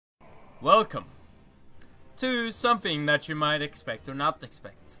Welcome to something that you might expect or not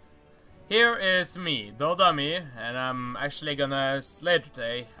expect. Here is me, Dummy, and I'm actually gonna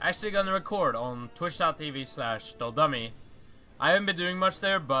record on twitch.tv/Dummy. I haven't been doing much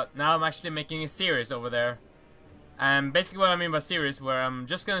there, but now I'm actually making a series over there. And basically what I mean by series, where I'm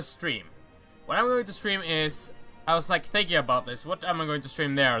just gonna stream. What I'm going to stream is, I was like thinking about this, what am I going to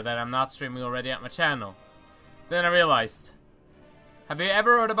stream there that I'm not streaming already at my channel? Then I realized, have you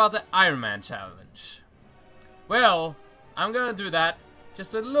ever heard about the Ironman challenge? Well, I'm gonna do that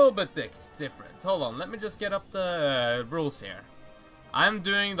just a little bit different. Hold on, let me just get up the rules here. I'm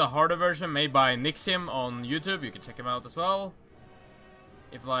doing the harder version made by Nixim on YouTube. You can check him out as well.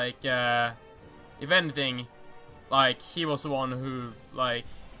 If anything, like, he was the one who, like,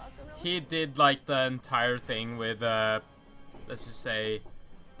 he did, like, the entire thing with, let's just say,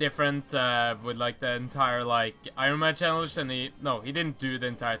 different, with, like, the entire, like, Ironman challenge, and he didn't do the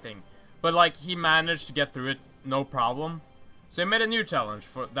entire thing. But, like, he managed to get through it, no problem. So he made a new challenge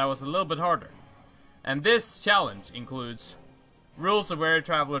that was a little bit harder. And this challenge includes Rules of Very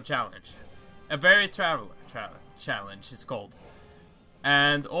Traveler Challenge. A Very Traveler Challenge, it's called.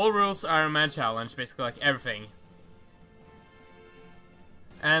 And all rules Ironman challenge, basically, like, everything.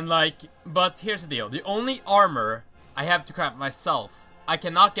 And, like, but here's the deal. The only armor I have to craft myself, I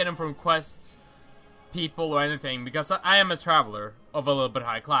cannot get them from quests, people, or anything, because I am a traveler of a little bit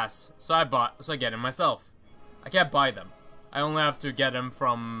high class. So I get them myself. I can't buy them. I only have to get them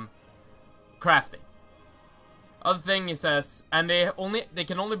from crafting. Other thing it says, and they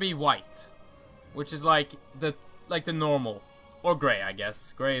can only be white, which is like the normal, or gray, I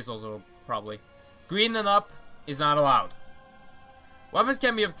guess. Gray is also probably green and up is not allowed. Weapons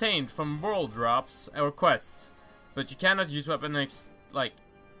can be obtained from world drops or quests, but you cannot use weapons like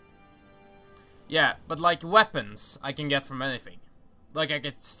weapons I can get from anything. Like, I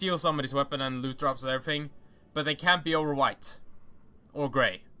could steal somebody's weapon and loot drops and everything, but they can't be over white or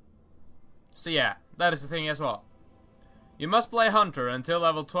gray. So yeah, that is the thing as well. You must play Hunter until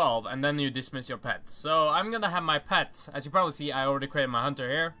level 12, and then you dismiss your pet. So I'm gonna have my pet. As you probably see, I already created my Hunter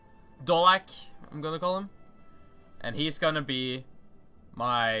here. Dolak, I'm gonna call him. And he's gonna be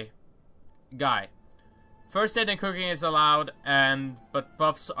my guy. First aid and cooking is allowed, but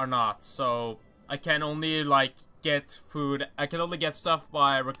buffs are not. So I can only, like, get food. I can only get stuff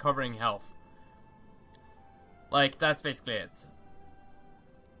by recovering health. Like, that's basically it.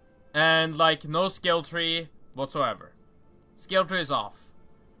 And, like, no skill tree whatsoever. Skill tree is off.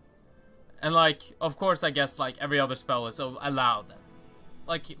 And, like, of course, I guess, like, every other spell is allowed then.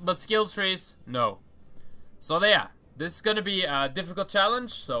 Like, but skill trees, no. So, yeah. This is gonna be a difficult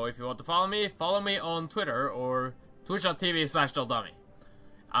challenge, so if you want to follow me on Twitter or twitch.tv/Dummy.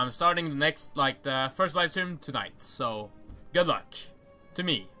 I'm starting the next, like, the first live stream tonight, so good luck. To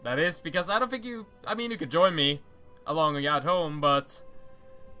me, that is, because I don't think you could join me along at home, but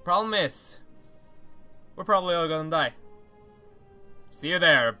problem is, we're probably all gonna die. See you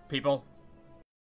there, people.